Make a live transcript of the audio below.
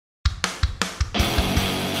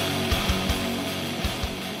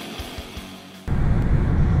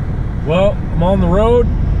Well, I'm on the road.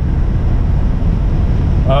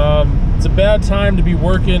 It's a bad time to be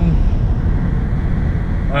working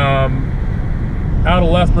out of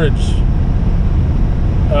Lethbridge.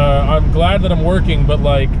 I'm glad that I'm working, but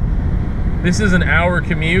like, this is an hour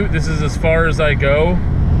commute. This is as far as I go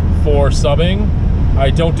for subbing. I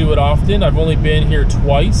don't do it often. I've only been here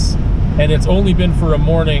twice, and it's only been for a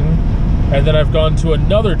morning, and then I've gone to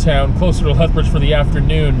another town closer to Lethbridge for the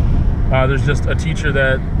afternoon. There's just a teacher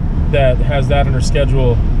that has that in her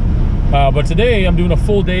schedule. But today I'm doing a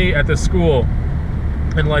full day at this school,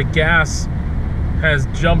 and like gas has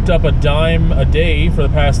jumped up a dime a day for the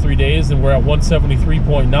past 3 days, and we're at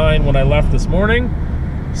 173.9 when I left this morning.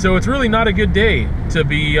 So it's really not a good day to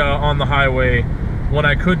be on the highway when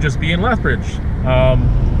I could just be in Lethbridge.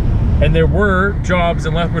 And there were jobs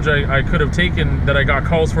in Lethbridge I could have taken that I got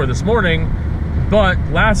calls for this morning, but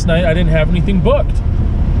last night I didn't have anything booked.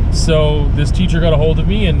 So this teacher got a hold of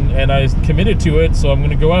me, and I committed to it, so I'm going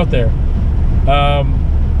to go out there.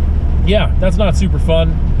 Yeah, that's not super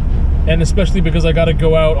fun, and especially because I got to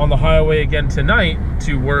go out on the highway again tonight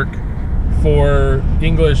to work for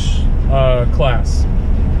English class.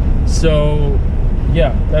 So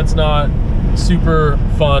yeah, that's not super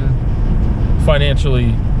fun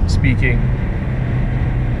financially speaking,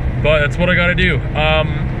 but that's what I got to do.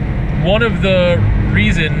 One of the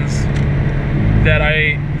reasons that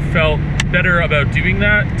I felt better about doing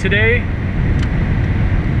that today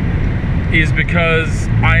is because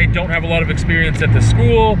I don't have a lot of experience at the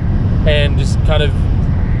school, and just kind of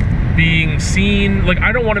being seen, like,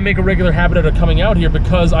 I don't want to make a regular habit out of coming out here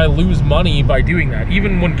because I lose money by doing that.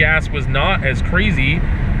 Even when gas was not as crazy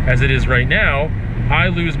as it is right now, I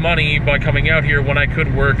lose money by coming out here when I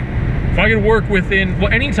could work. If I could work within,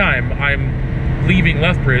 well, anytime I'm leaving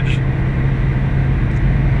Lethbridge,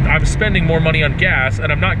 I'm spending more money on gas,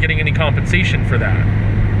 and I'm not getting any compensation for that.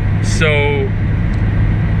 So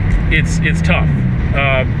it's tough,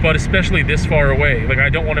 but especially this far away. Like, I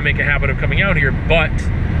don't want to make a habit of coming out here, but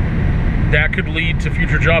that could lead to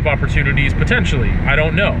future job opportunities potentially. I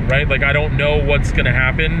don't know, right? Like, I don't know what's going to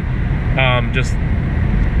happen. Just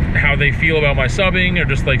how they feel about my subbing, or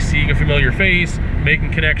just like seeing a familiar face,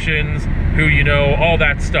 making connections, who you know, all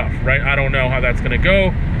that stuff, right? I don't know how that's going to go,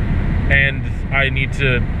 and I need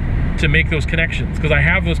to make those connections, because I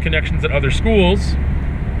have those connections at other schools,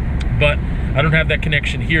 but I don't have that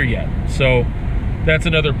connection here yet. So that's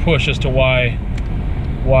another push as to why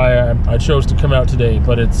I chose to come out today.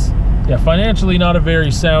 But it's, yeah, financially not a very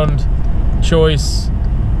sound choice.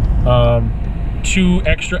 2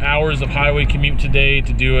 extra hours of highway commute today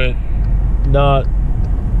to do it. Not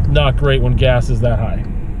great when gas is that high,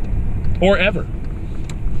 or ever.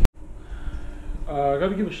 I got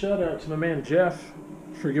to give a shout out to my man Jeff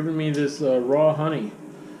for giving me this raw honey.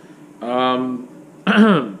 I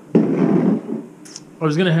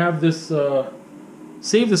was gonna have this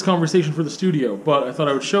save this conversation for the studio, but I thought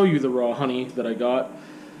I would show you the raw honey that I got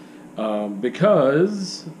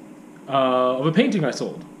because of a painting I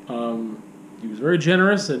sold. He was very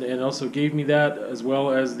generous and also gave me that, as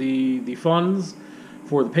well as the funds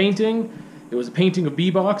for the painting. It was a painting of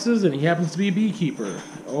bee boxes, and he happens to be a beekeeper.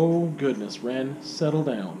 Oh goodness, Ren, settle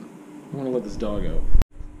down. I want to let this dog out.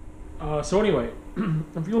 So anyway,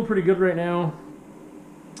 I'm feeling pretty good right now.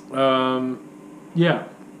 Yeah.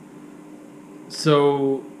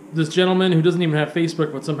 So this gentleman who doesn't even have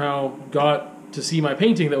Facebook, but somehow got to see my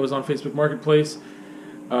painting that was on Facebook Marketplace,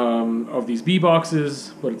 of these bee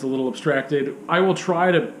boxes, but it's a little abstracted. I will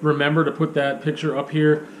try to remember to put that picture up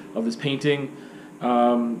here of this painting.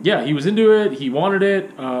 Yeah, he was into it, he wanted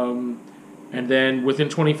it, and then within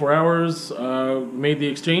 24 hours, made the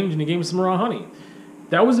exchange, and he gave me some raw honey.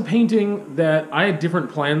 That was a painting that I had different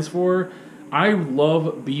plans for. I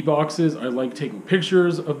love bee boxes. I like taking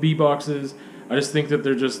pictures of bee boxes. I just think that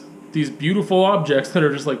they're just these beautiful objects that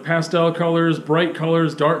are just like pastel colors, bright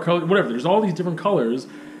colors, dark colors, whatever. There's all these different colors,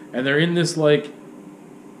 and they're in this like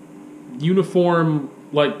uniform,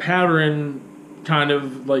 like pattern, kind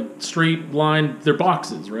of like straight line. They're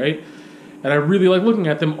boxes, right? And I really like looking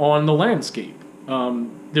at them on the landscape.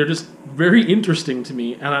 They're just very interesting to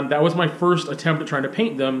me, and that was my first attempt at trying to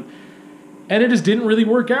paint them, and it just didn't really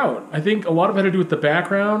work out. I think a lot of it had to do with the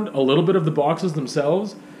background, a little bit of the boxes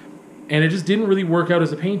themselves, and it just didn't really work out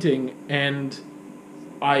as a painting. And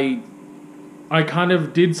I kind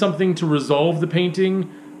of did something to resolve the painting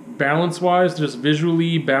balance-wise, just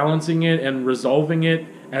visually balancing it and resolving it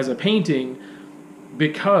as a painting,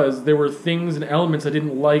 because there were things and elements I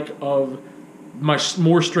didn't like of my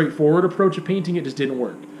more straightforward approach of painting. It just didn't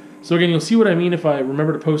work. So again, you'll see what I mean if I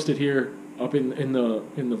remember to post it here up in the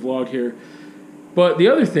vlog here. But the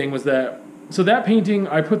other thing was that So that painting,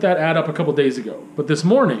 I put that ad up a couple days ago. But this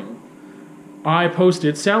morning, I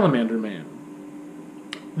posted Salamander Man.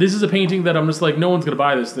 This is a painting that I'm just like, no one's going to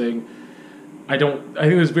buy this thing. I think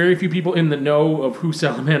there's very few people in the know of who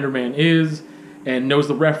Salamander Man is and knows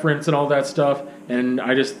the reference and all that stuff. And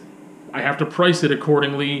I have to price it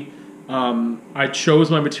accordingly. I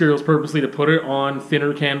chose my materials purposely to put it on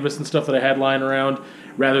thinner canvas and stuff that I had lying around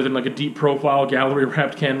rather than like a deep profile gallery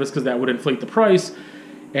wrapped canvas because that would inflate the price.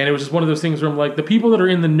 And it was just one of those things where I'm like, the people that are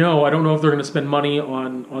in the know, I don't know if they're going to spend money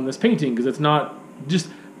on this painting because it's not just...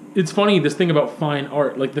 It's funny, this thing about fine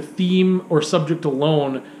art, like the theme or subject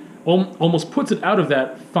alone almost puts it out of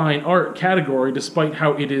that fine art category despite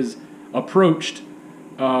how it is approached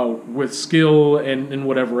with skill and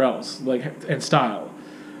whatever else, and style.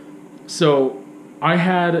 So I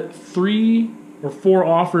had 3 or 4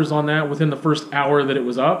 offers on that within the first hour that it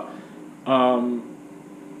was up.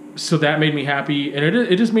 So that made me happy, and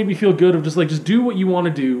it just made me feel good of just do what you want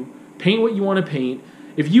to do, paint what you want to paint.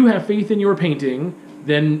 If you have faith in your painting,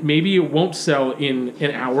 then maybe it won't sell in an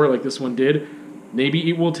hour like this one did. Maybe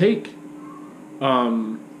it will take a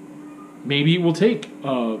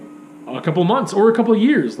couple months or a couple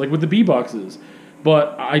years, like with the bee boxes.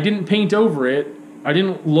 But I didn't paint over it. I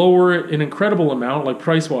didn't lower it an incredible amount, like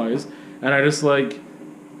price-wise. And I just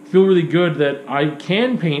feel really good that I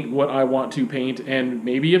can paint what I want to paint, and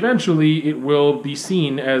maybe eventually it will be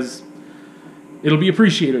seen as... It'll be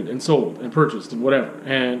appreciated and sold and purchased and whatever.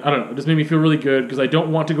 And I don't know, it just made me feel really good because I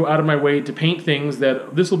don't want to go out of my way to paint things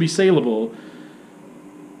that this will be saleable.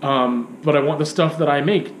 But I want the stuff that I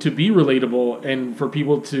make to be relatable and for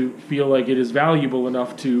people to feel like it is valuable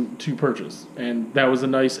enough to purchase. And that was a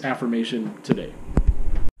nice affirmation today.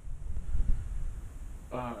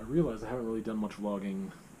 I realized I haven't really done much vlogging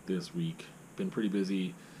this week. Been pretty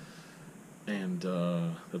busy, and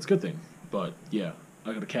that's a good thing. But yeah,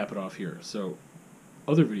 I gotta cap it off here. So,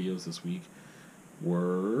 other videos this week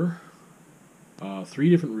were 3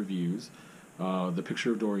 different reviews. The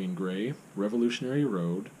Picture of Dorian Gray, Revolutionary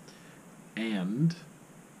Road, and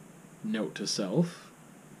Note to Self.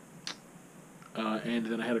 And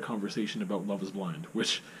then I had a conversation about Love is Blind,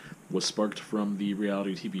 which was sparked from the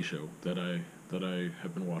reality TV show that I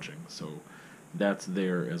have been watching. So that's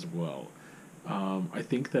there as well. I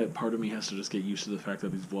think that part of me has to just get used to the fact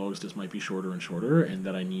that these vlogs just might be shorter and shorter, and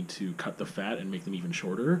that I need to cut the fat and make them even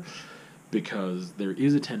shorter, because there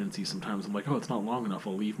is a tendency sometimes I'm like, oh, it's not long enough,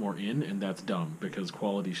 I'll leave more in, and that's dumb, because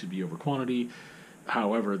quality should be over quantity.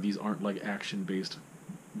 However, these aren't like action-based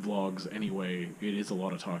vlogs anyway. It is a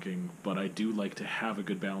lot of talking, but I do like to have a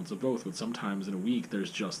good balance of both, but sometimes in a week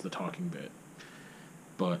there's just the talking bit.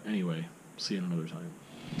 But anyway, see you another time.